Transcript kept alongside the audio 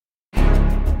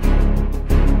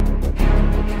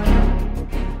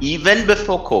Even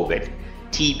before COVID,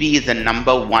 TB is the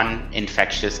number one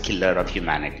infectious killer of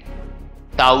humanity.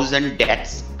 1,000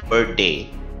 deaths per day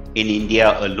in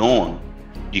India alone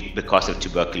because of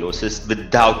tuberculosis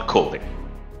without COVID.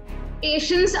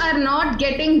 Patients are not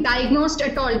getting diagnosed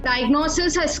at all.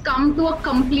 Diagnosis has come to a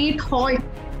complete halt.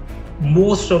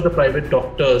 Most of the private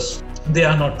doctors, they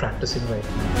are not practicing right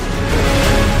now.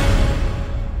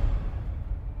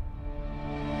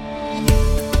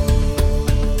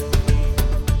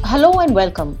 Hello and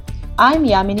welcome. I'm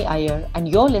Yamini Iyer and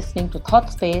you're listening to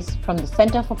Thought Space from the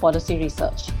Center for Policy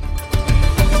Research.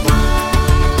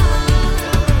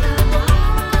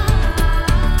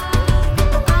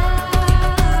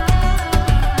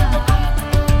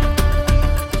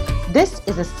 This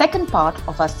is the second part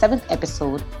of our 7th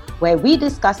episode where we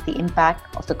discuss the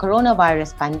impact of the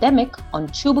coronavirus pandemic on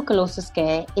tuberculosis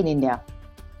care in India.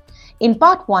 In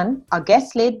part 1, our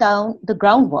guests laid down the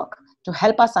groundwork to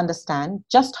help us understand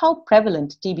just how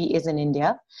prevalent TB is in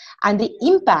India and the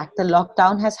impact the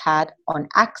lockdown has had on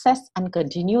access and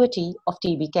continuity of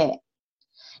TB care.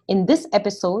 In this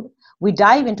episode, we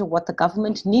dive into what the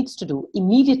government needs to do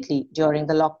immediately during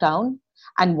the lockdown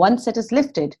and once it is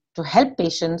lifted to help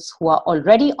patients who are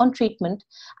already on treatment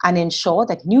and ensure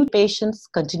that new patients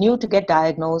continue to get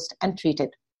diagnosed and treated.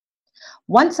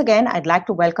 Once again, I'd like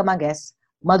to welcome our guests,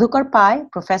 Madhukar Pai,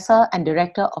 Professor and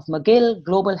Director of McGill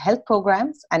Global Health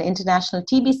Programs and International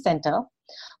TB Center,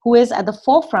 who is at the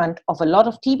forefront of a lot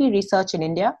of TB research in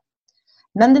India.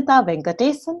 Nandita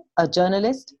Venkatesan, a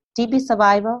journalist, TB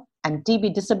survivor, and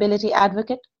TB disability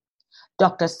advocate.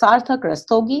 Dr. Sarthak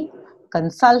Rastogi,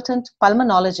 consultant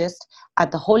pulmonologist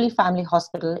at the Holy Family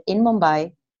Hospital in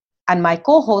Mumbai. And my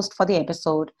co-host for the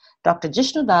episode, Dr.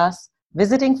 Jishnu Das,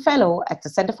 visiting fellow at the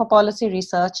Center for Policy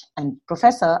Research and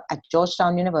professor at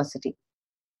Georgetown University.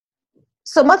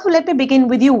 So Madhu, let me begin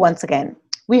with you once again.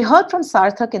 We heard from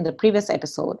Sarthak in the previous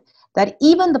episode that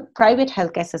even the private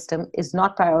healthcare system is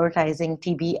not prioritizing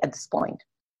TB at this point.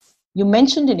 You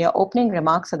mentioned in your opening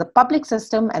remarks that the public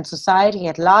system and society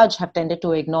at large have tended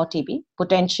to ignore TB,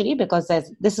 potentially because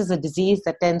this is a disease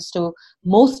that tends to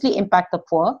mostly impact the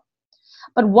poor.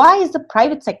 But why is the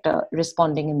private sector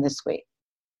responding in this way?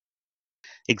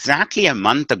 Exactly a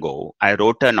month ago, I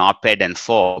wrote an op-ed in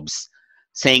Forbes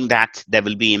saying that there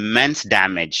will be immense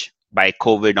damage by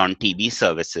COVID on TB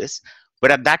services. But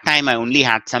at that time, I only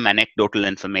had some anecdotal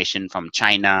information from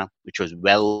China, which was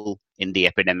well in the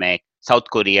epidemic, South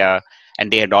Korea,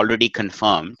 and they had already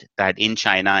confirmed that in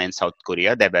China and South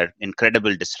Korea, there were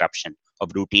incredible disruption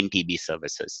of routine TB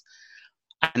services.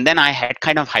 And then I had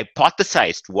kind of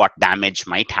hypothesized what damage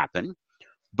might happen.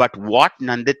 But what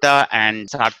Nandita and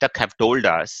Sarthak have told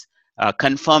us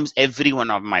confirms every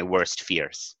one of my worst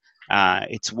fears.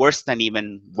 It's worse than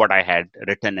even what I had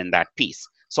written in that piece.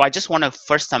 So I just want to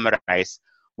first summarize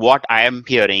what I am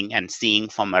hearing and seeing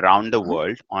from around the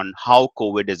world on how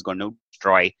COVID is going to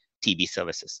destroy TB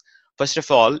services. First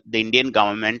of all, the Indian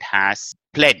government has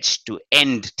pledged to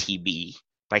end TB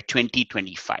by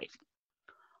 2025.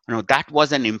 That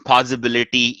was an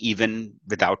impossibility even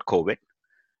without COVID.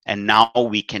 And now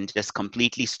we can just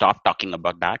completely stop talking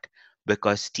about that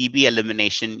because TB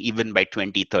elimination, even by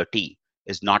 2030,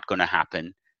 is not going to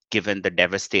happen given the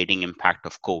devastating impact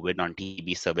of COVID on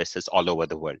TB services all over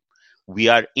the world. We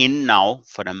are in now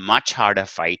for a much harder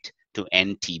fight to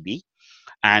end TB.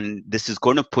 And this is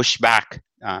going to push back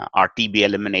our TB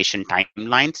elimination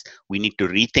timelines. We need to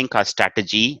rethink our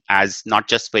strategy as not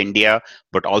just for India,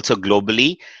 but also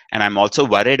globally. And I'm also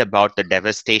worried about the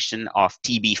devastation of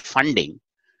TB funding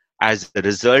as a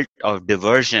result of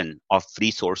diversion of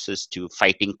resources to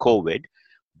fighting COVID,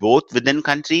 both within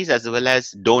countries as well as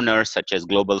donors such as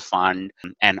Global Fund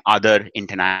and other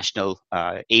international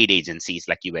aid agencies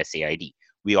like USAID.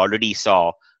 We already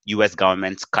saw US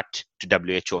governments cut to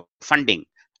WHO funding,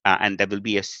 and there will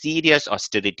be a serious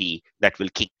austerity that will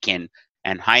kick in,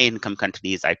 and high-income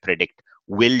countries, I predict,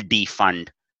 will defund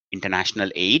international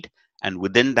aid, and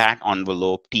within that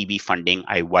envelope, TB funding,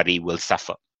 I worry, will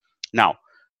suffer. Now,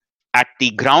 at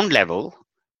the ground level,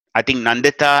 I think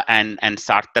Nandita and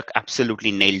Sarthak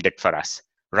absolutely nailed it for us.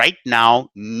 Right now,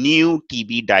 new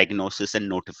TB diagnosis and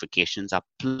notifications are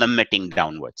plummeting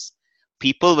downwards.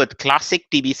 People with classic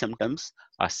TB symptoms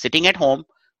are sitting at home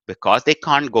because they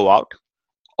can't go out,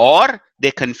 or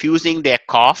they're confusing their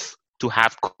cough to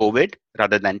have COVID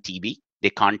rather than TB.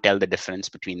 They can't tell the difference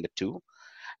between the two.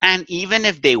 And even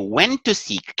if they went to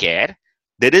seek care,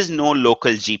 there is no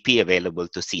local GP available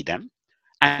to see them.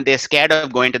 And they're scared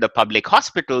of going to the public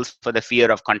hospitals for the fear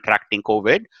of contracting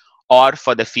COVID or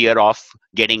for the fear of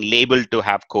getting labeled to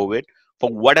have COVID.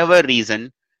 For whatever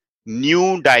reason,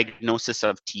 new diagnosis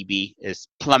of TB is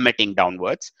plummeting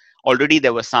downwards. Already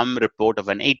there was some report of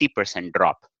an 80%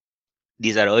 drop.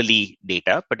 These are early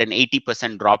data, but an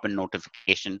 80% drop in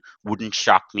notification wouldn't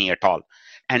shock me at all.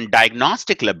 And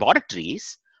diagnostic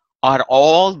laboratories are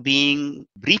all being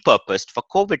repurposed for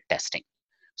COVID testing.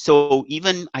 So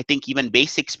I think even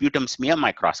basic sputum smear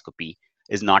microscopy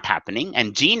is not happening.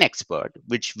 And GeneXpert,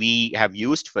 which we have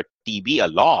used for TB a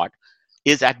lot,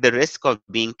 is at the risk of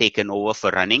being taken over for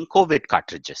running COVID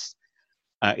cartridges.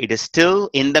 It is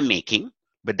still in the making,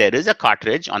 but there is a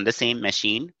cartridge on the same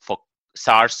machine for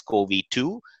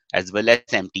SARS-CoV-2 as well as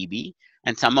MTB.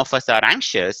 And some of us are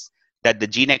anxious that the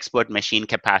GeneXpert machine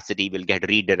capacity will get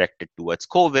redirected towards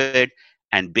COVID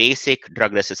and basic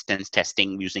drug resistance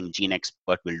testing using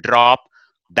GeneXpert will drop.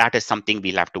 That is something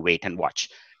we'll have to wait and watch.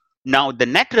 Now, the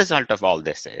net result of all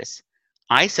this is,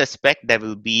 I suspect there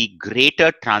will be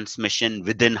greater transmission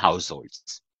within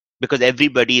households because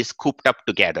everybody is cooped up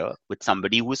together with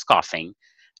somebody who's coughing,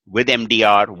 with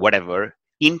MDR, whatever.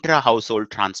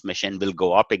 Intra-household transmission will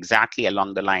go up exactly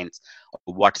along the lines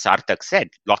of what Sarthak said.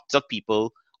 Lots of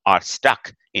people are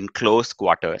stuck in close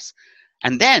quarters.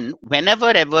 And then whenever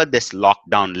ever this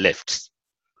lockdown lifts,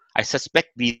 I suspect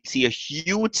we see a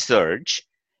huge surge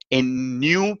in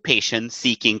new patients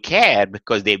seeking care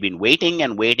because they've been waiting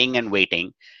and waiting and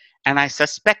waiting. And I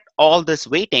suspect all this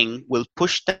waiting will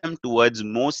push them towards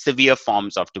more severe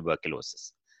forms of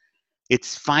tuberculosis.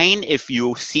 It's fine if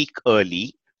you seek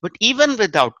early, but even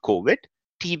without COVID,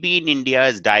 TB in India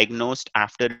is diagnosed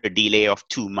after a delay of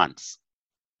 2 months.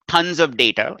 Tons of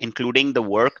data, including the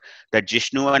work that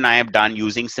Jishnu and I have done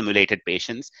using simulated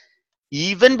patients.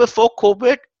 Even before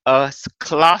COVID, a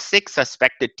classic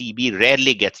suspected TB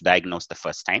rarely gets diagnosed the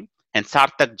first time. And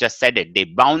Sarthak just said it. They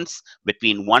bounce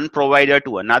between one provider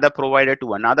to another provider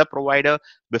to another provider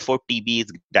before TB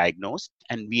is diagnosed.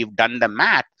 And we've done the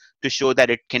math to show that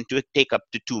it can take up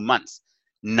to 2 months.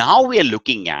 Now we are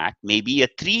looking at maybe a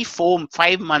 3, 4,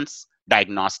 5 months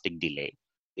diagnostic delay.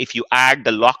 If you add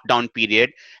the lockdown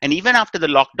period, and even after the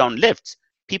lockdown lifts,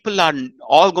 people are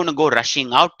all going to go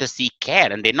rushing out to seek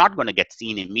care and they're not going to get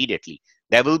seen immediately.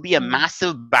 There will be a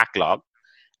massive backlog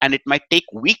and it might take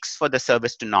weeks for the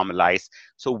service to normalize.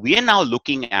 So we are now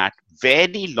looking at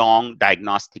very long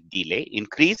diagnostic delay,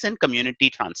 increase in community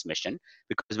transmission,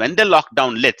 because when the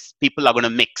lockdown lifts, people are going to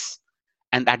mix.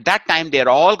 And at that time, they're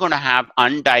all going to have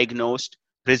undiagnosed,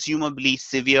 presumably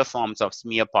severe forms of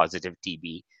smear positive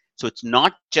TB. So it's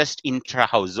not just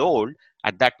intra-household.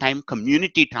 At that time,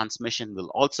 community transmission will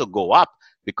also go up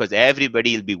because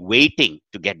everybody will be waiting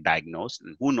to get diagnosed,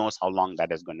 and who knows how long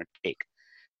that is going to take.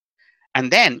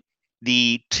 And then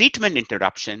the treatment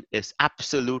interruption is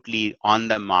absolutely on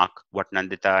the mark, what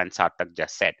Nandita and Sarthak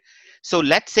just said. So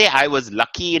let's say I was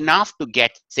lucky enough to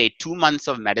get, say, 2 months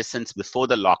of medicines before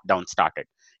the lockdown started.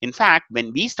 In fact,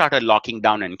 when we started locking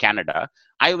down in Canada,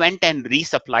 I went and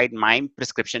resupplied my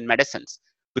prescription medicines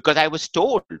because I was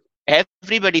told,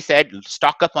 everybody said,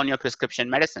 stock up on your prescription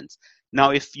medicines.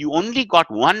 Now, if you only got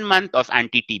 1 month of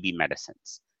anti-TB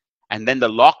medicines, and then the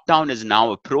lockdown is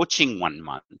now approaching 1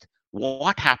 month,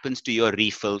 what happens to your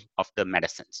refill of the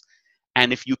medicines?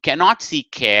 And if you cannot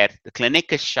seek care, the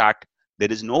clinic is shut,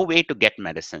 there is no way to get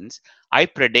medicines, I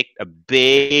predict a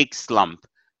big slump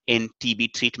in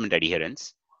TB treatment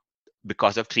adherence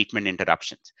because of treatment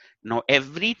interruptions. Now,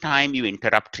 every time you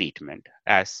interrupt treatment,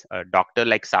 as a doctor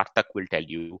like Sarthak will tell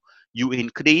you, you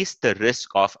increase the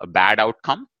risk of a bad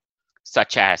outcome,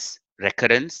 such as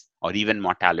recurrence or even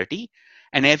mortality.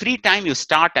 And every time you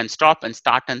start and stop and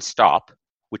start and stop,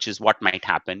 which is what might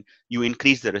happen, you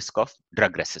increase the risk of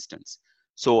drug resistance.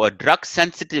 So a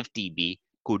drug-sensitive TB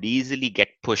could easily get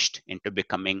pushed into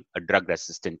becoming a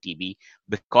drug-resistant TB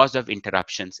because of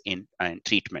interruptions in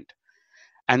treatment.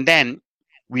 And then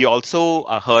we also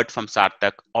heard from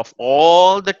Sarthak of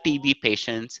all the TB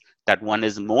patients that one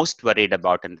is most worried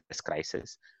about in this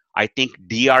crisis. I think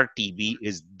DRTB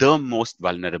is the most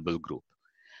vulnerable group.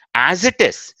 As it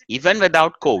is, even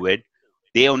without COVID,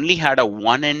 they only had a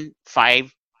 1 in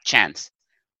 5 chance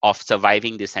of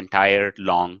surviving this entire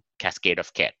long cascade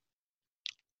of care.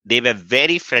 They were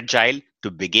very fragile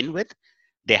to begin with.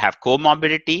 They have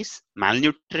comorbidities,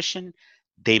 malnutrition,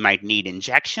 they might need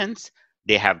injections,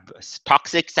 they have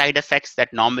toxic side effects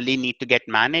that normally need to get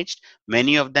managed.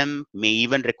 Many of them may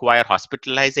even require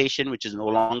hospitalization, which is no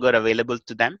longer available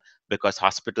to them because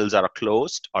hospitals are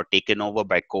closed or taken over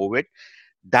by COVID.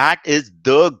 That is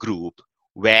the group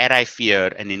where I fear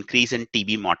an increase in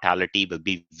TB mortality will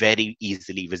be very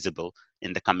easily visible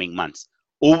in the coming months.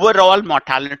 Overall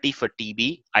mortality for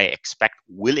TB, I expect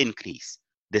will increase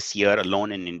this year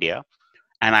alone in India.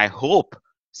 And I hope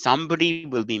somebody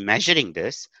will be measuring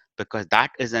this because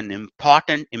that is an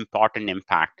important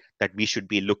impact that we should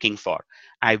be looking for.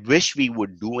 I wish we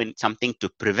would do something to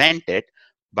prevent it,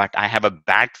 but I have a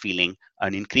bad feeling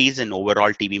an increase in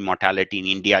overall TB mortality in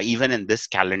India, even in this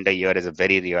calendar year, is a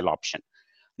very real option.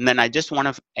 And then I just want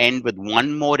to end with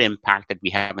one more impact that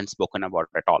we haven't spoken about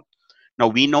at all. Now,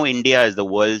 we know India is the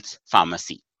world's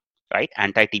pharmacy, right?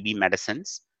 Anti-TB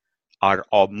medicines are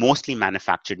mostly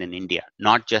manufactured in India,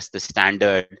 not just the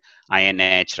standard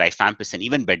INH, rifampicin,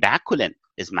 even bedaquiline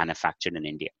is manufactured in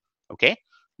India, okay?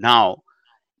 Now,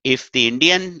 if the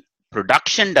Indian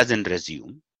production doesn't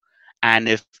resume, and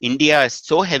if India is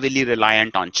so heavily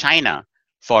reliant on China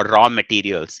for raw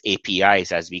materials,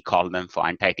 APIs, as we call them, for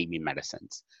anti-TB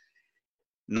medicines,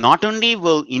 not only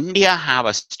will India have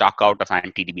a stock out of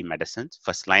anti-TB medicines,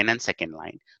 first line and second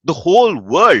line, the whole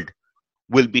world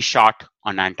will be short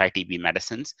on anti-TB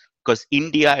medicines because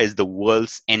India is the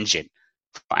world's engine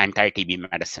for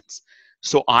anti-TB medicines.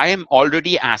 So I am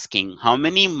already asking, how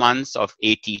many months of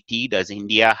ATT does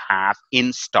India have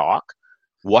in stock?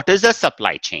 What is the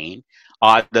supply chain?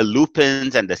 Are the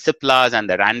Lupins and the Ciplas and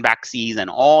the Ranbaxys and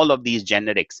all of these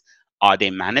generics, are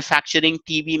they manufacturing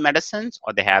TB medicines,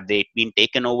 or have they been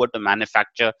taken over to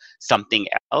manufacture something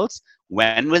else?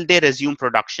 When will they resume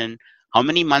production? How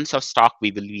many months of stock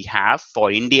will we have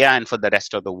for India and for the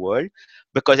rest of the world?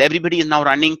 Because everybody is now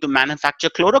running to manufacture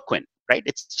chloroquine, right?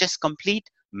 It's just complete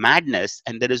madness,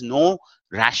 and there is no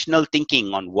rational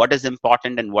thinking on what is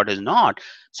important and what is not.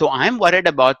 So I'm worried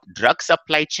about drug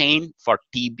supply chain for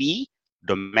TB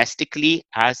domestically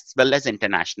as well as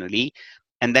internationally.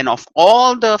 And then of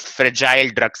all the fragile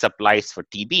drug supplies for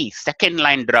TB, second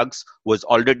line drugs was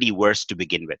already worse to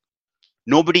begin with.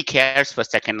 Nobody cares for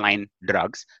second line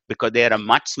drugs because they are a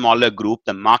much smaller group.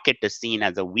 The market is seen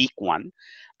as a weak one,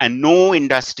 and no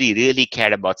industry really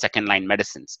cared about second line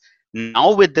medicines.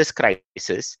 Now with this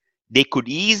crisis, they could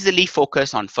easily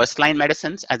focus on first line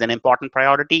medicines as an important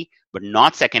priority, but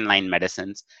not second line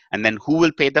medicines. And then who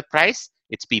will pay the price?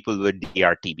 It's people with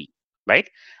DRTB, right?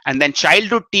 And then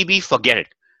childhood TB, forget it.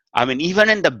 I mean, even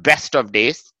in the best of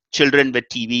days, children with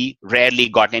TB rarely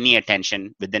got any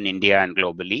attention within India and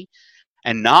globally.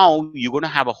 And now you're going to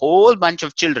have a whole bunch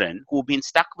of children who've been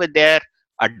stuck with their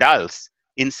adults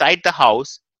inside the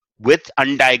house with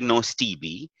undiagnosed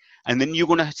TB. And then you're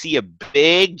going to see a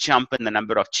big jump in the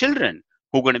number of children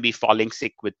who are going to be falling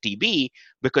sick with TB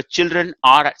because children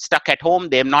are stuck at home.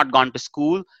 They have not gone to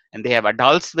school, and they have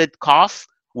adults with cough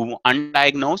who are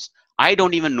undiagnosed. I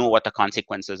don't even know what the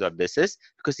consequences of this is,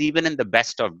 because even in the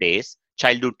best of days,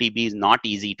 childhood TB is not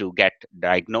easy to get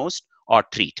diagnosed or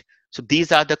treat. So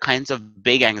these are the kinds of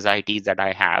big anxieties that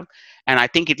I have. And I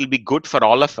think it will be good for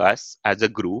all of us as a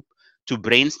group to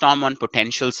brainstorm on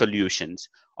potential solutions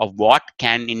of what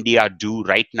can India do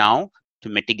right now to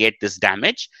mitigate this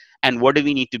damage, and what do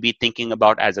we need to be thinking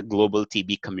about as a global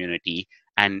TB community,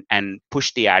 and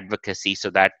push the advocacy so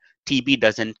that TB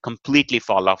doesn't completely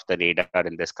fall off the radar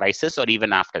in this crisis or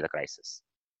even after the crisis.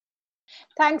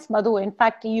 Thanks, Madhu. In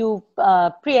fact, you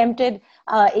preempted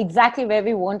exactly where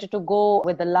we wanted to go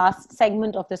with the last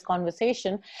segment of this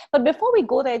conversation. But before we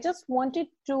go there, I just wanted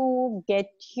to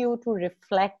get you to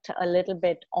reflect a little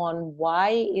bit on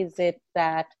why is it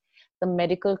that the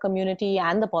medical community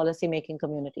and the policymaking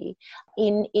community,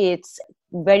 in its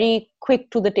very quick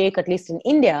to the take, at least in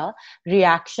India,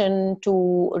 reaction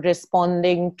to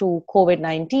responding to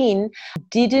COVID-19,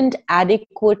 didn't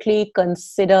adequately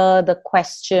consider the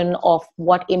question of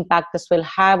what impact this will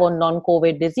have on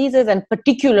non-COVID diseases, and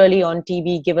particularly on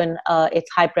TB, given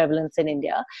its high prevalence in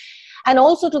India. And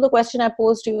also to the question I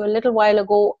posed to you a little while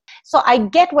ago. So I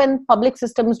get when public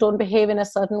systems don't behave in a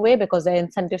certain way because their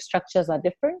incentive structures are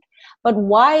different. But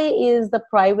why is the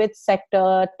private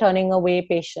sector turning away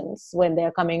patients when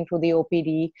they're coming to the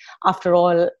OPD? After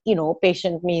all,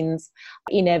 patient means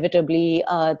inevitably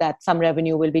that some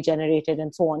revenue will be generated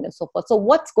and so on and so forth. So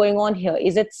what's going on here?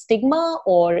 Is it stigma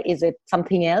or is it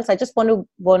something else? I just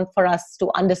want for us to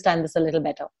understand this a little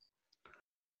better.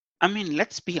 I mean,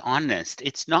 let's be honest.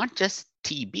 It's not just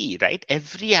TB, right?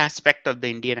 Every aspect of the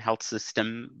Indian health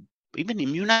system, even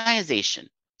immunization,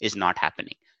 is not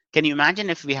happening. Can you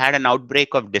imagine if we had an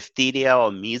outbreak of diphtheria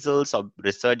or measles or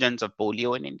resurgence of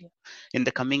polio in India in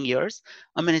the coming years?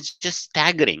 I mean, it's just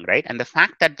staggering, right? And the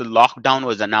fact that the lockdown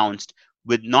was announced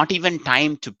with not even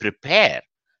time to prepare,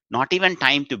 not even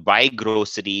time to buy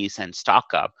groceries and stock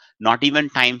up, not even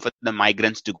time for the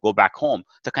migrants to go back home,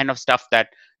 the kind of stuff that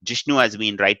Jishnu has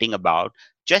been writing about,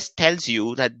 just tells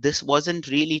you that this wasn't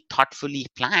really thoughtfully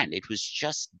planned. It was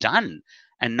just done.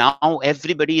 And now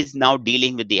everybody is now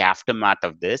dealing with the aftermath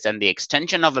of this, and the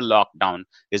extension of a lockdown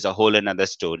is a whole another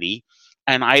story.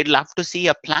 And I'd love to see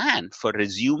a plan for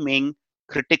resuming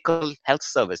critical health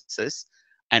services.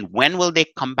 And when will they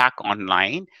come back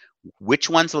online? Which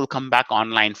ones will come back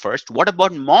online first? What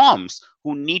about moms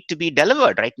who need to be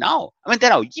delivered right now? I mean,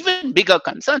 there are even bigger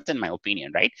concerns, in my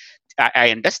opinion, right? I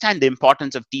understand the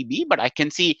importance of TB, but I can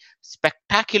see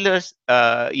spectacular,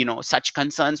 such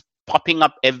concerns popping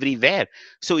up everywhere.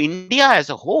 So India as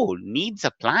a whole needs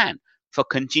a plan for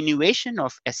continuation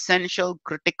of essential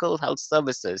critical health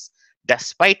services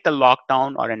despite the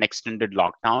lockdown or an extended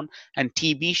lockdown, and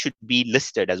TB should be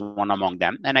listed as one among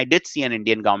them. And I did see an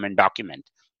Indian government document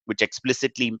which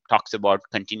explicitly talks about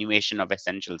continuation of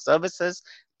essential services.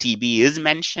 TB is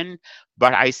mentioned,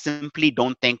 but I simply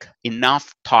don't think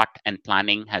enough thought and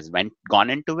planning has gone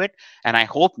into it. And I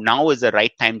hope now is the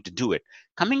right time to do it.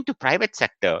 Coming to private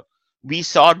sector, we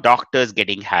saw doctors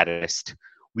getting harassed.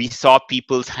 We saw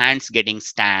people's hands getting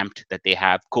stamped that they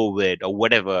have COVID or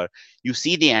whatever. You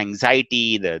see the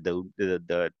anxiety,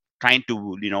 the trying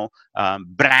to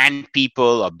brand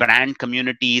people or brand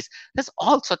communities. There's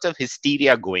all sorts of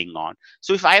hysteria going on.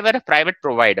 So if I were a private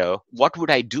provider, what would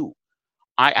I do?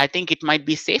 I think it might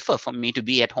be safer for me to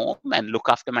be at home and look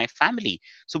after my family.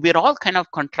 So we're all kind of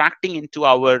contracting into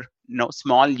our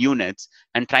small units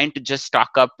and trying to just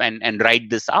stock up and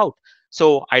ride this out.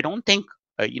 So I don't think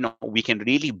we can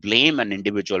really blame an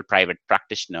individual private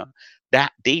practitioner.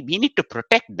 That we need to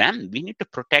protect them. We need to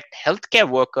protect healthcare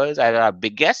workers as our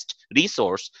biggest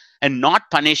resource and not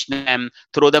punish them,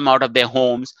 throw them out of their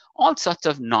homes. All sorts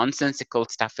of nonsensical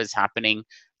stuff is happening.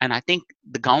 And I think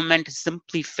the government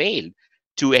simply failed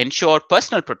to ensure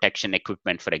personal protection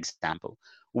equipment, for example.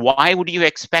 Why would you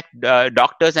expect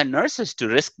doctors and nurses to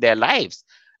risk their lives?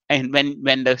 And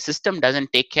when the system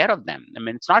doesn't take care of them? I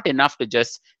mean, it's not enough to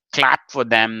just clap for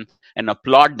them and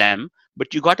applaud them,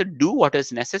 but you got to do what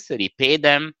is necessary. Pay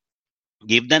them,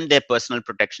 give them their personal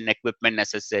protection equipment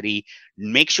necessary,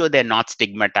 make sure they're not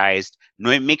stigmatized,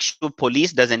 make sure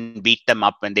police doesn't beat them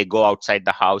up when they go outside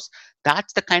the house.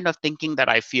 That's the kind of thinking that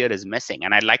I fear is missing.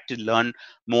 And I'd like to learn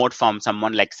more from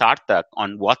someone like Sarthak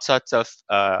on what sorts of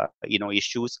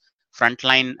issues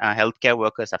frontline healthcare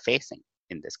workers are facing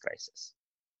in this crisis.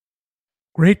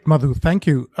 Great, Madhu. Thank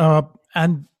you.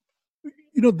 And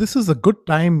this is a good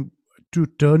time to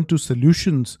turn to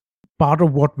solutions. Part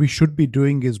of what we should be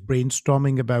doing is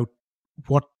brainstorming about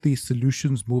what the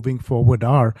solutions moving forward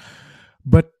are.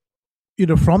 But,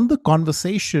 from the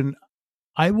conversation,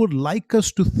 I would like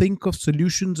us to think of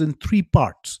solutions in three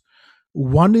parts.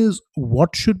 One is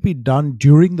what should be done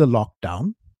during the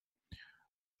lockdown.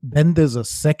 Then there's a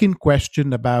second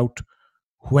question about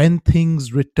when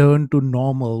things return to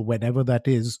normal, whenever that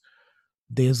is,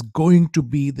 there's going to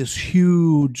be this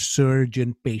huge surge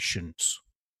in patients.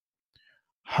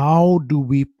 How do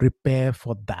we prepare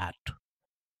for that?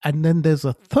 And then there's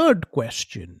a third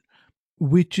question,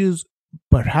 which is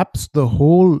perhaps the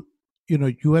whole,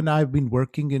 you and I have been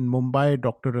working in Mumbai,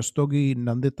 Dr. Rastogi,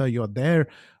 Nandita, you're there.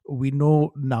 We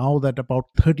know now that about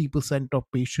 30% of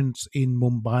patients in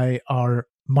Mumbai are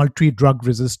multi-drug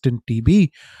resistant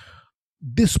TB.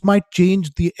 This might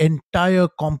change the entire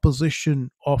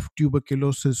composition of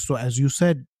tuberculosis. So as you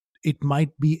said, it might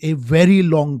be a very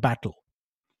long battle.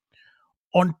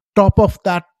 On top of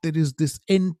that, there is this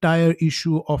entire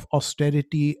issue of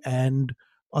austerity and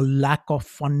a lack of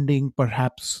funding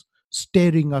perhaps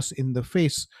staring us in the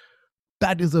face.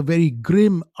 That is a very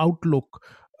grim outlook.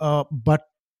 But,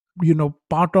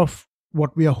 part of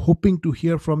what we are hoping to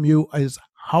hear from you is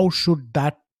how should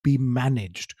that be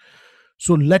managed?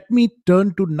 So let me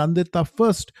turn to Nandita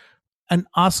first and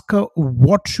ask her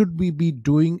what should we be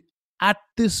doing at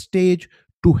this stage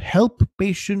to help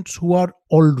patients who are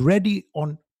already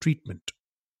on treatment?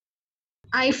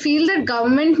 I feel that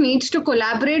government needs to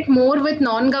collaborate more with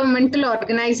non-governmental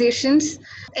organizations.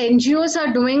 NGOs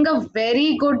are doing a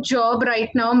very good job right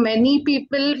now. Many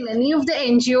of the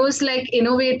NGOs like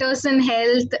Innovators in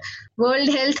Health, World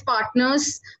Health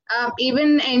Partners,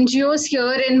 even NGOs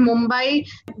here in Mumbai,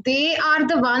 they are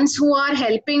the ones who are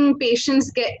helping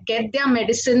patients get their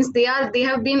medicines. They have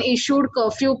been issued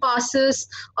curfew passes,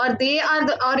 or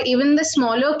even the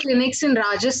smaller clinics in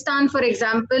Rajasthan, for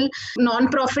example,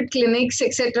 non-profit clinics,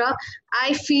 etc.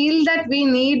 I feel that we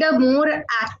need a more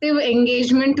active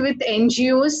engagement with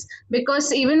NGOs,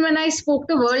 because even when I spoke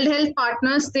to World Health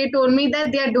Partners, they told me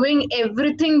that they are doing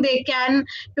everything they can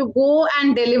to go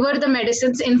and deliver the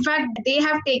medicines. In fact, they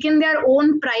have taken their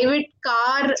own private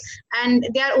car and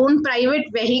their own private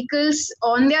vehicles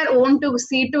on their own to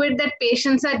see to it that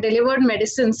patients are delivered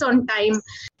medicines on time.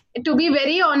 to be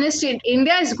very honest,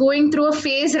 India is going through a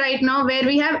phase right now where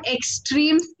we have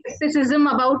extreme skepticism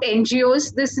about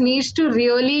NGOs. This needs to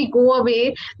really go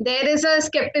away. There is a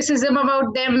skepticism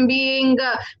about them being,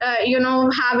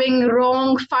 having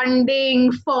wrong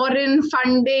funding, foreign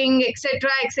funding, etc.,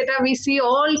 etc. We see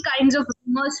all kinds of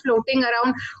rumors floating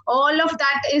around. All of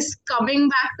that is coming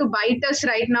back to bite us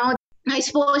right now. I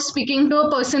suppose speaking to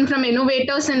a person from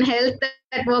Innovators in Health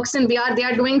that works in Bihar, they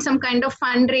are doing some kind of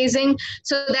fundraising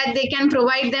so that they can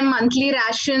provide them monthly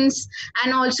rations,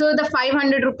 and also the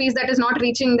 500 rupees that is not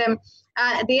reaching them.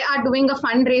 They are doing a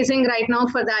fundraising right now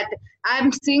for that.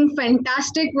 I'm seeing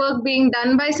fantastic work being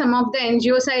done by some of the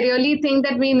NGOs. I really think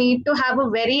that we need to have a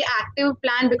very active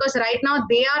plan, because right now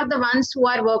they are the ones who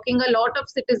are working. A lot of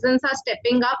citizens are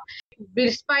stepping up.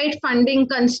 Despite funding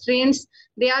constraints,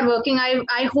 they are working.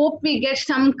 I hope we get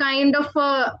some kind of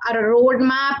a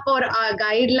roadmap or a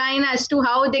guideline as to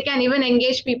how they can even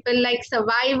engage people like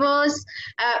survivors,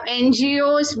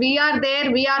 NGOs. We are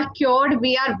there, we are cured,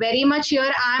 we are very much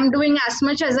here. I'm doing as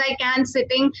much as I can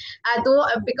sitting, though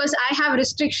because I have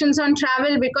restrictions on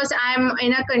travel, because I'm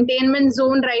in a containment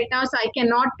zone right now, so I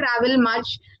cannot travel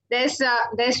much. There's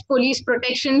police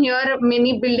protection here.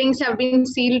 Many buildings have been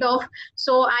sealed off,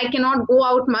 so I cannot go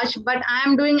out much. But I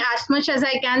am doing as much as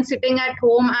I can sitting at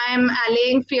home. I am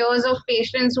allaying fears of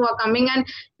patients who are coming and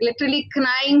literally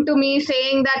crying to me,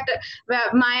 saying that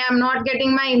I'm not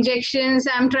getting my injections.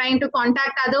 I'm trying to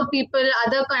contact other people,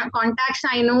 other contacts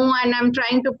I know, and I'm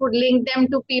trying to link them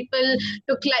to people,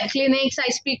 to clinics. I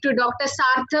speak to Dr.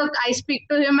 Sarthak. I speak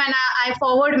to him, and I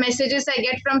forward messages I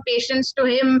get from patients to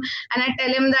him, and I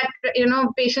tell him that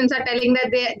patients are telling that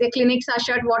the clinics are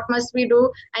shut, what must we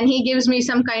do? And he gives me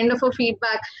some kind of a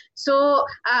feedback. So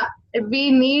we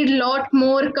need a lot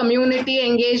more community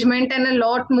engagement and a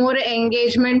lot more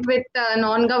engagement with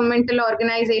non-governmental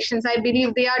organizations. I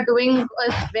believe they are doing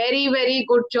a very, very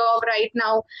good job right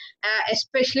now,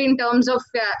 especially in terms of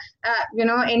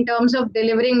in terms of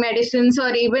delivering medicines,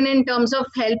 or even in terms of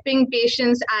helping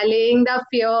patients, allaying the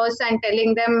fears and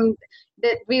telling them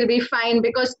that we'll be fine,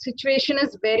 because situation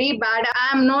is very bad.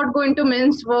 I'm not going to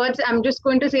mince words. I'm just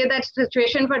going to say that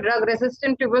situation for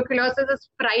drug-resistant tuberculosis is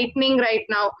frightening right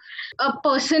now. A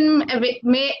person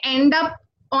may end up,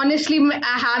 honestly,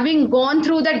 having gone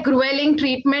through that grueling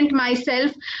treatment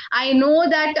myself, I know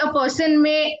that a person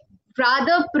may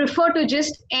rather prefer to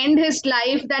just end his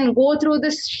life than go through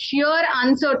this sheer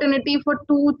uncertainty for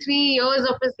 2-3 years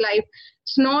of his life.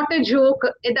 It's not a joke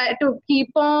that to keep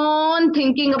on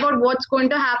thinking about what's going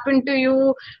to happen to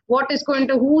you,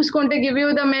 who's going to give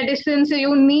you the medicine. So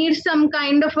you need some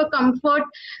kind of a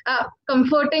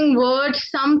comforting word.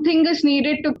 Something is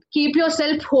needed to keep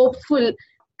yourself hopeful.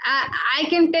 I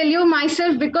can tell you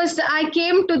myself, because I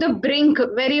came to the brink,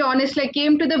 very honestly, I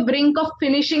came to the brink of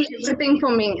finishing everything for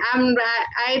me.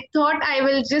 I thought I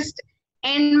will just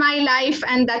end my life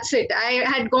and that's it. I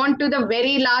had gone to the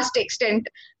very last extent,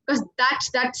 because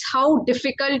that's how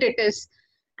difficult it is.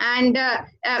 And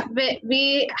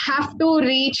we have to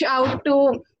reach out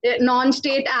to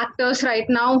non-state actors right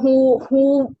now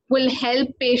who will help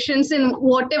patients in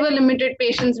whatever limited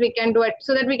patients we can do it,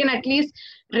 so that we can at least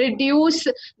reduce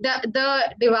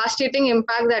the devastating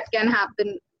impact that can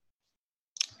happen.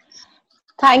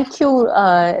 Thank you,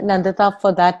 Nandita,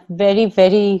 for that very,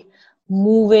 very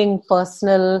moving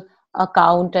personal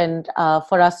account, and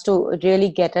for us to really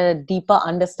get a deeper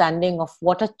understanding of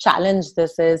what a challenge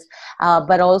this is,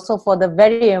 but also for the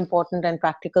very important and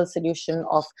practical solution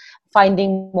of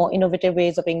finding more innovative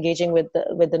ways of engaging with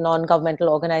the non-governmental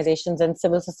organizations and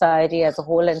civil society as a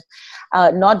whole. And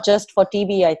not just for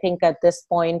TB, I think at this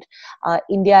point,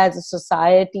 India as a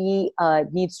society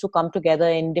needs to come together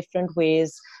in different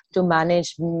ways to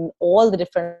manage all the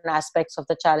different aspects of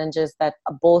the challenges that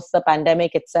both the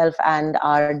pandemic itself and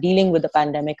our dealing with the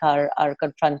pandemic are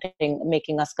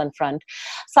making us confront.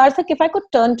 Sarthak, if I could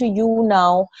turn to you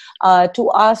now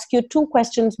to ask you two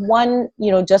questions. One,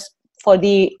 just for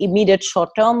the immediate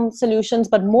short-term solutions,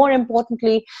 but more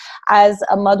importantly, as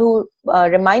Madhu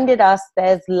reminded us,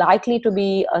 there's likely to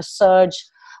be a surge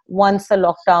once the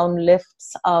lockdown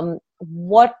lifts.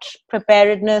 What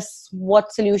preparedness,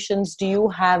 what solutions do you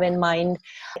have in mind?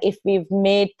 If we've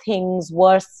made things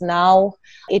worse now,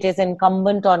 it is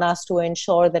incumbent on us to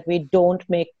ensure that we don't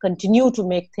continue to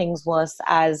make things worse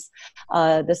as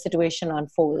the situation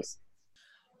unfolds.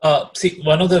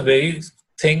 One of the very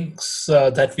things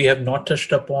that we have not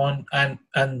touched upon, and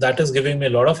that is giving me a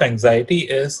lot of anxiety,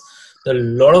 is a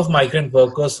lot of migrant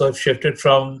workers who have shifted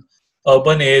from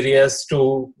urban areas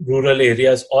to rural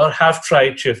areas, or have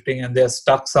tried shifting and they are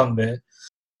stuck somewhere.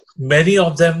 Many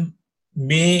of them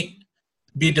may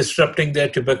be disrupting their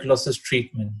tuberculosis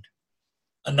treatment.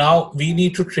 Now we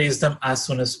need to trace them as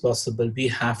soon as possible. We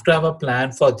have to have a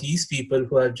plan for these people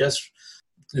who have just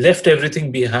left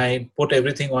everything behind, put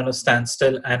everything on a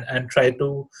standstill, and try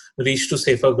to reach to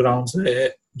safer grounds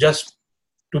just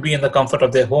to be in the comfort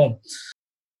of their home.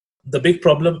 The big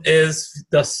problem is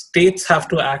the states have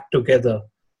to act together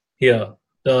here.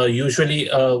 Usually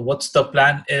what's the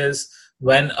plan is,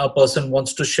 when a person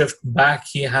wants to shift back,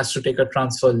 he has to take a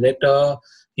transfer letter.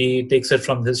 He takes it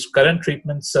from his current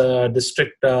treatments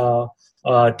district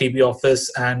TB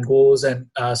office and goes and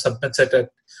submits it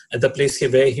at the place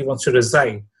where he wants to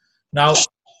reside. Now,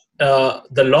 the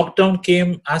lockdown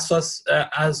came as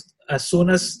soon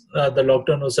as the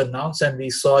lockdown was announced, and we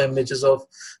saw images of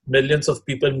millions of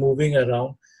people moving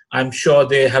around. I'm sure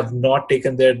they have not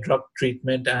taken their drug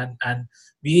treatment, and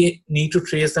we need to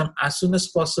trace them as soon as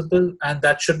possible. And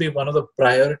that should be one of the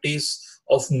priorities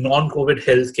of non-COVID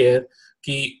healthcare.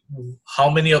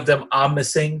 How many of them are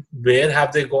missing, where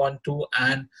have they gone to,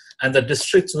 and the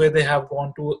districts where they have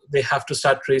gone to, they have to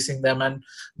start tracing them and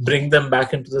bring them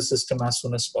back into the system as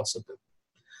soon as possible.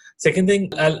 Second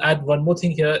thing, I'll add one more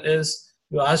thing here is,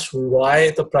 you asked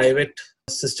why the private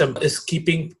system is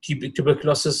keeping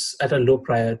tuberculosis at a low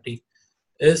priority.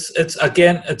 It's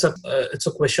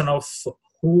a question of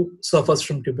who suffers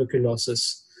from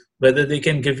tuberculosis, whether they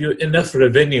can give you enough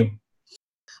revenue.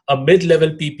 A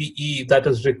mid-level PPE that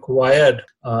is required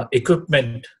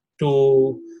equipment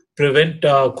to prevent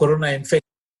corona infection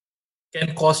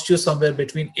can cost you somewhere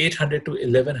between 800 to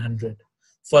 1100.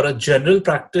 For a general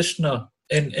practitioner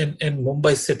in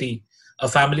Mumbai city, a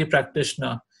family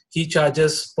practitioner, he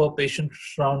charges per patient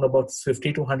around about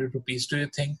 50 to 100 rupees. Do you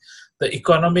think the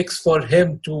economics for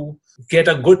him to get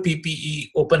a good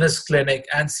PPE, open his clinic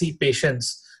and see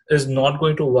patients is not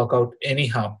going to work out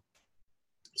anyhow?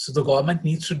 So the government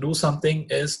needs to do something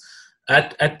is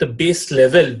at the base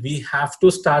level, we have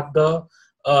to start the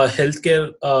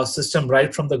healthcare system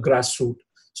right from the grassroots.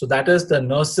 So that is the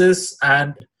nurses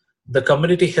and the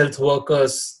community health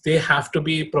workers, they have to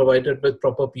be provided with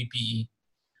proper PPE.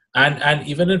 And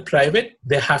even in private,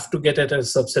 they have to get it at a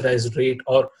subsidized rate,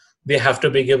 or they have to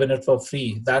be given it for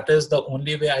free. That is the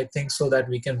only way, I think, so that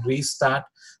we can restart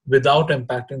without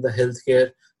impacting the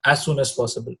healthcare as soon as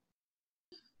possible.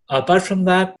 Apart from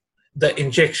that, the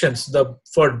injections,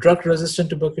 for drug-resistant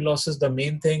tuberculosis, the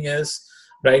main thing is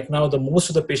right now, most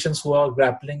of the patients who are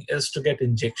grappling is to get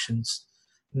injections.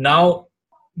 Now,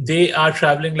 they are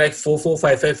traveling like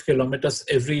 5 kilometers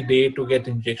every day to get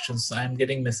injections. I'm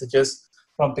getting messages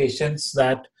from patients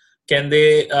that can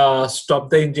they stop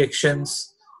the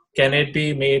injections? Can it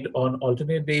be made on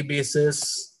alternate day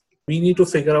basis? We need to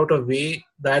figure out a way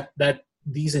that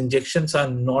these injections are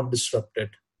not disrupted.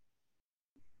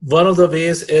 One of the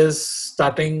ways is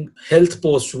starting health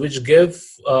posts which give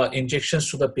injections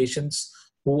to the patients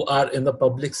who are in the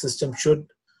public system should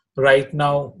right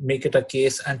now make it a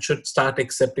case and should start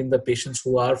accepting the patients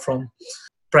who are from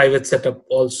private setup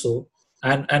also,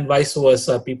 and vice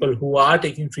versa. People who are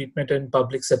taking treatment in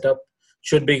public setup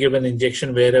should be given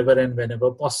injection wherever and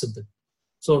whenever possible.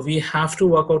 So we have to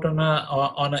work out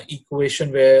on an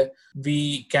equation where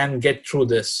we can get through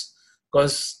this,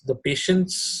 because the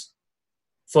patients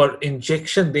for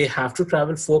injection, they have to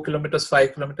travel 4 kilometers,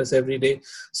 5 kilometers every day.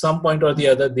 Some point or the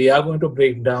other, they are going to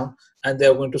break down and they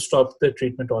are going to stop the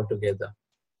treatment altogether.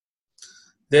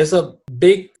 There's a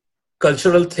big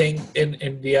cultural thing in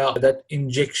India that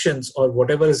injections or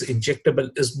whatever is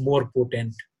injectable is more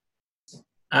potent.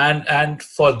 And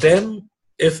for them,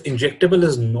 if injectable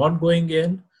is not going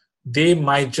in, they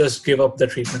might just give up the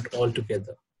treatment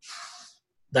altogether.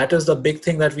 That is the big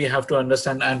thing that we have to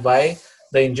understand, and why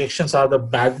the injections are the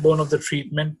backbone of the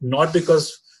treatment, not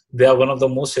because they are one of the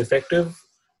most effective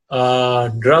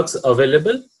drugs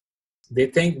available. They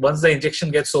think once the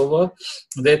injection gets over,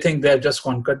 they think they have just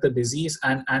conquered the disease.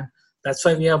 And that's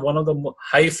why we have one of the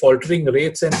high faltering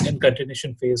rates in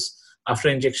continuation phase after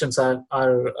injections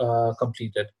are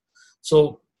completed.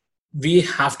 So we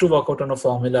have to work out on a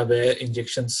formula where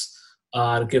injections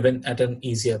are given at an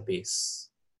easier pace.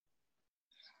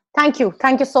 Thank you.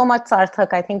 Thank you so much,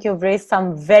 Sarthak. I think you've raised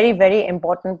some very, very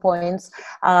important points,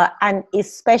 and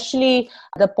especially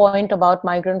the point about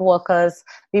migrant workers.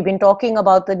 We've been talking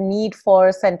about the need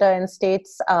for center and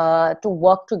states to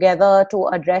work together to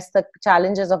address the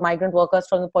challenges of migrant workers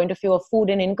from the point of view of food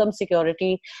and income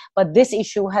security. But this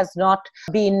issue has not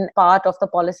been part of the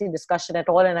policy discussion at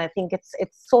all, and I think it's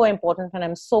so important, and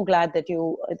I'm so glad that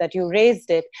you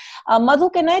raised it. Madhu,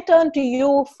 can I turn to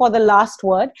you for the last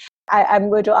word? I'm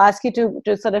going to ask you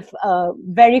to sort of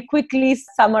very quickly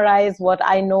summarize what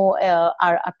I know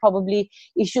are probably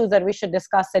issues that we should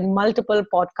discuss in multiple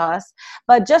podcasts.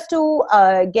 But just to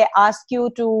ask you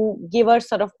to give a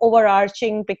sort of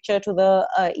overarching picture to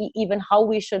the even how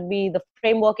we should be, the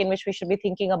framework in which we should be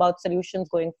thinking about solutions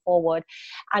going forward,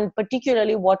 and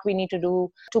particularly what we need to do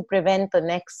to prevent the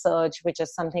next surge, which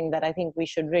is something that I think we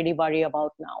should really worry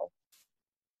about now.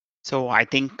 So I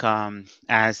think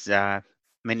as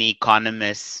many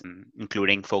economists,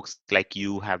 including folks like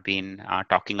you, have been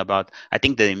talking about, I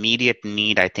think the immediate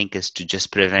need, I think, is to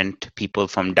just prevent people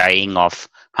from dying of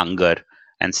hunger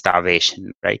and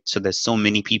starvation, right? So there's so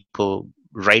many people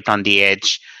right on the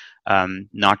edge,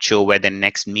 not sure where the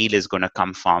next meal is going to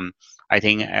come from. I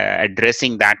think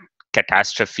addressing that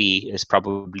catastrophe is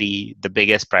probably the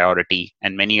biggest priority,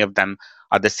 and many of them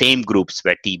are the same groups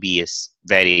where TB is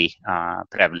very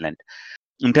prevalent.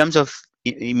 In terms of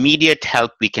immediate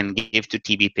help we can give to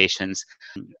TB patients,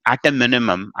 at a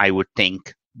minimum, I would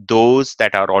think those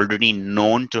that are already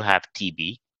known to have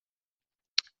TB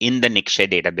in the NICSHE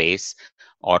database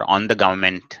or on the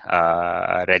government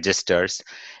registers,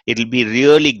 it'll be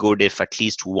really good if at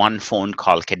least one phone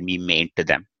call can be made to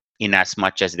them, in as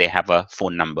much as they have a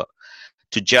phone number,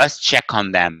 to just check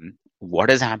on them.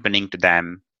 What is happening to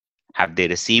them? Have they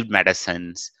received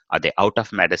medicines? Are they out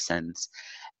of medicines?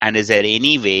 And is there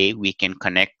any way we can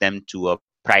connect them to a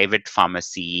private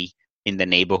pharmacy in the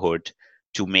neighborhood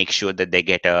to make sure that they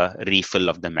get a refill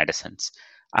of the medicines?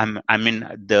 I mean,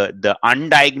 the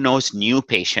undiagnosed new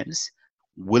patients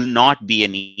will not be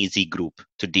an easy group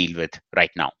to deal with right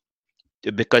now,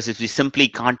 because if we simply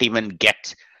can't even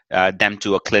get them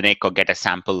to a clinic or get a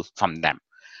sample from them.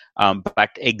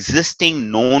 But existing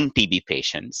known TB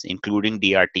patients, including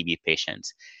DRTB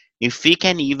patients, if we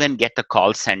can even get the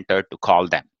call center to call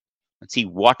them and see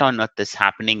what on earth is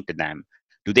happening to them,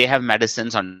 do they have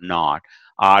medicines or not?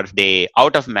 Are they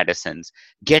out of medicines?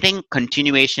 Getting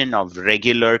continuation of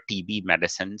regular TB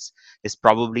medicines is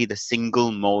probably the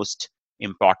single most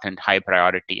important high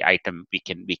priority item we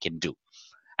can do.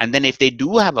 And then if they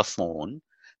do have a phone,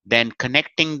 then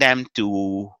connecting them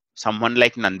to someone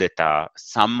like Nandita,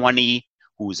 somebody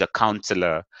who's a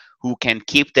counselor, who can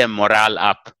keep their morale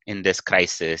up in this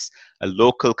crisis, a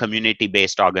local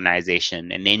community-based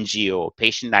organization, an NGO,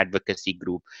 patient advocacy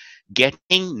group,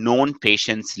 getting known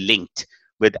patients linked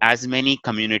with as many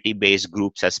community-based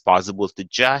groups as possible to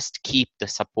just keep the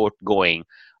support going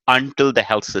until the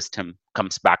health system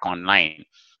comes back online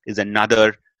is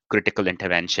another critical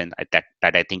intervention that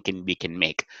I think we can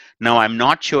make. Now, I'm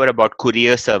not sure about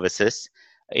courier services.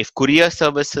 If courier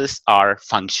services are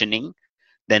functioning,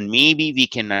 then maybe we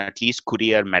can at least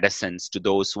courier medicines to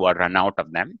those who are run out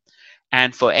of them.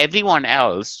 And for everyone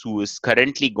else who is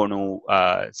currently going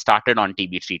to started on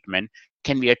TB treatment,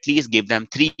 can we at least give them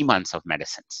 3 months of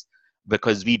medicines?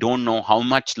 Because we don't know how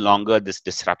much longer this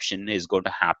disruption is going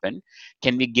to happen.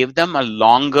 Can we give them a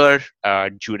longer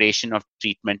duration of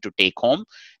treatment to take home?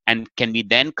 And can we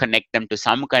then connect them to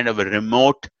some kind of a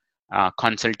remote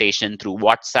consultation through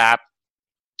WhatsApp,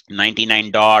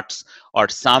 99 dots, or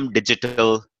some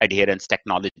digital adherence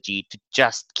technology to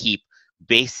just keep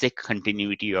basic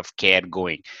continuity of care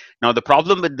going? Now, the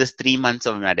problem with this 3 months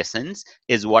of medicines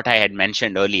is what I had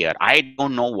mentioned earlier. I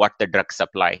don't know what the drug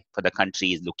supply for the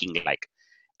country is looking like.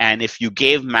 And if you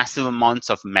gave massive amounts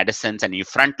of medicines and you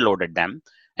front loaded them,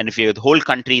 and if the whole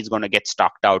country is going to get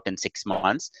stocked out in 6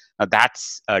 months, now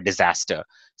that's a disaster.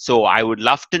 So I would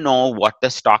love to know what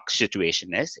the stock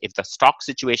situation is. If the stock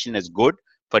situation is good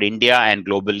for India and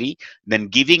globally, then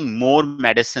giving more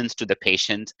medicines to the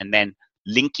patients and then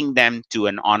linking them to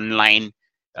an online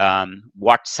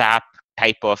WhatsApp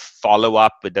type of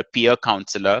follow-up with a peer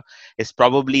counselor is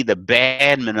probably the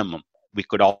bare minimum we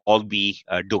could all be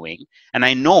doing. And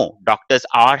I know doctors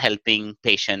are helping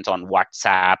patients on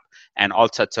WhatsApp and all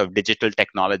sorts of digital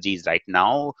technologies right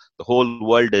now. The whole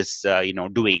world is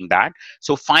doing that.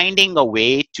 So finding a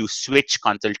way to switch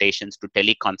consultations to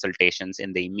teleconsultations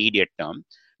in the immediate term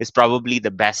is probably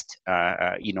the best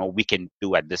we can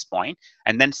do at this point.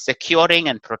 And then securing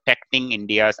and protecting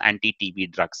India's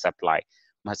anti-TB drug supply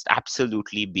must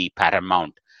absolutely be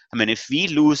paramount. I mean, if we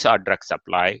lose our drug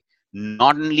supply,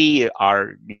 not only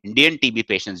are Indian TB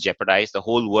patients jeopardized, the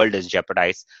whole world is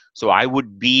jeopardized. So I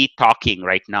would be talking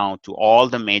right now to all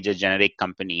the major generic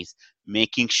companies,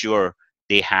 making sure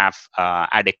they have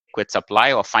adequate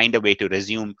supply or find a way to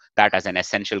resume that as an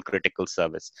essential critical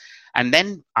service. And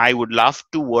then I would love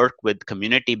to work with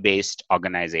community-based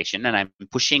organization, and I'm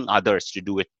pushing others to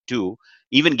do it too,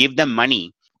 even give them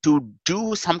money to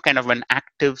do some kind of an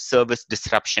active service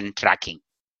disruption tracking.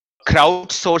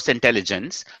 crowdsource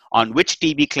intelligence on which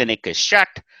TB clinic is shut,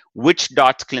 which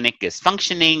DOTS clinic is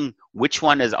functioning, which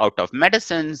one is out of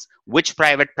medicines, which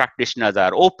private practitioners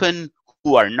are open,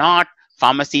 who are not,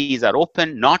 pharmacies are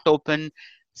open, not open,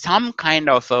 some kind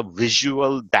of a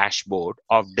visual dashboard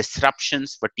of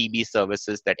disruptions for TB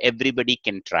services that everybody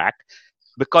can track.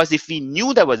 Because if we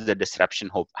knew there was a disruption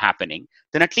happening,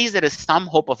 then at least there is some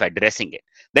hope of addressing it.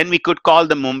 Then we could call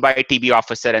the Mumbai TB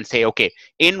officer and say, okay,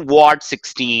 in Ward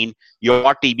 16,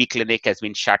 your TB clinic has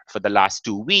been shut for the last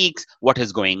 2 weeks. What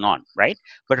is going on, right?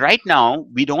 But right now,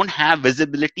 we don't have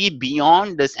visibility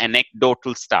beyond this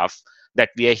anecdotal stuff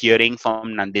that we are hearing from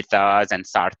Nanditas and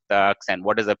Sarthaks and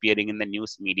what is appearing in the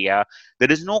news media.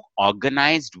 There is no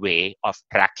organized way of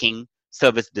tracking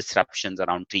service disruptions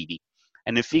around TB.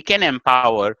 And if we can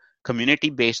empower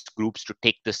community-based groups to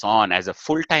take this on as a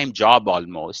full-time job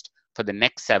almost for the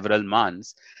next several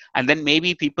months, and then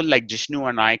maybe people like Jishnu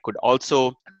and I could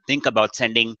also think about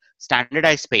sending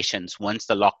standardized patients once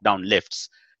the lockdown lifts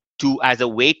as a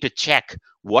way to check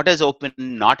what is open,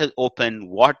 not open,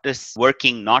 what is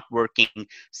working, not working,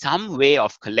 some way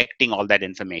of collecting all that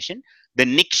information. The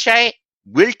Nikshay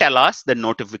will tell us the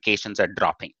notifications are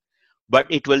dropping, but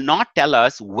it will not tell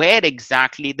us where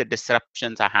exactly the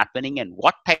disruptions are happening and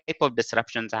what type of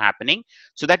disruptions are happening,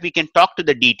 so that we can talk to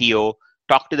the DTO,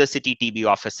 talk to the city TB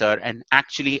officer, and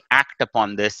actually act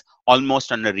upon this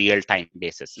almost on a real-time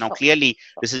basis. Now, clearly,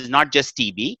 this is not just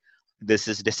TB. This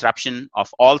is disruption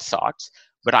of all sorts,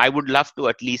 but I would love to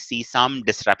at least see some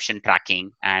disruption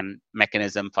tracking and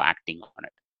mechanism for acting on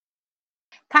it.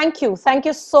 Thank you. Thank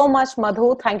you so much,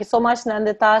 Madhu. Thank you so much,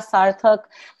 Nandita, Sarthak,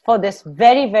 for this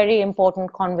very, very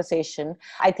important conversation.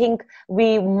 I think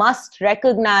we must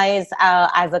recognize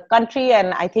as a country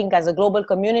and I think as a global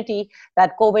community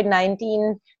that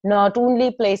COVID-19 not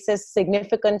only places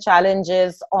significant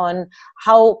challenges on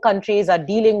how countries are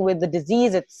dealing with the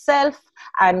disease itself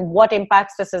and what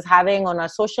impacts this is having on our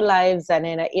social lives and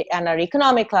our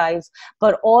economic lives,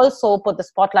 but also put the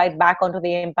spotlight back onto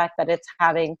the impact that it's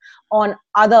having on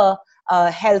other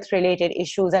health-related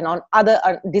issues and on other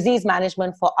disease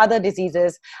management for other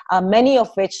diseases, many of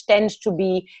which tend to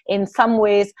be in some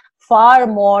ways far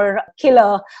more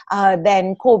killer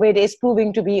than COVID is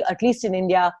proving to be, at least in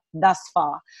India thus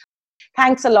far.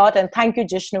 Thanks a lot, and thank you,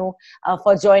 Jishnu,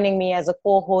 for joining me as a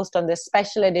co-host on this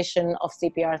special edition of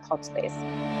CPR ThoughtSpace.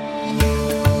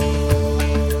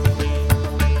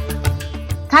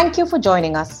 Thank you for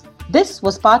joining us. This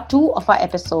was part 2 of our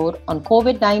episode on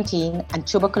COVID-19 and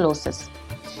tuberculosis.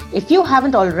 If you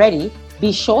haven't already,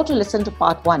 be sure to listen to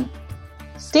part 1.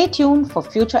 Stay tuned for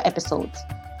future episodes.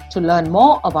 To learn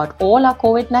more about all our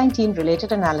COVID-19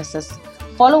 related analysis,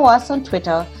 follow us on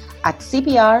Twitter at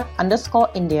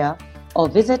CPR_India or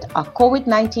visit our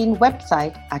COVID-19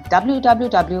 website at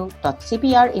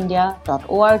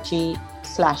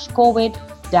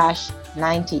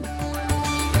www.cprindia.org/COVID-19.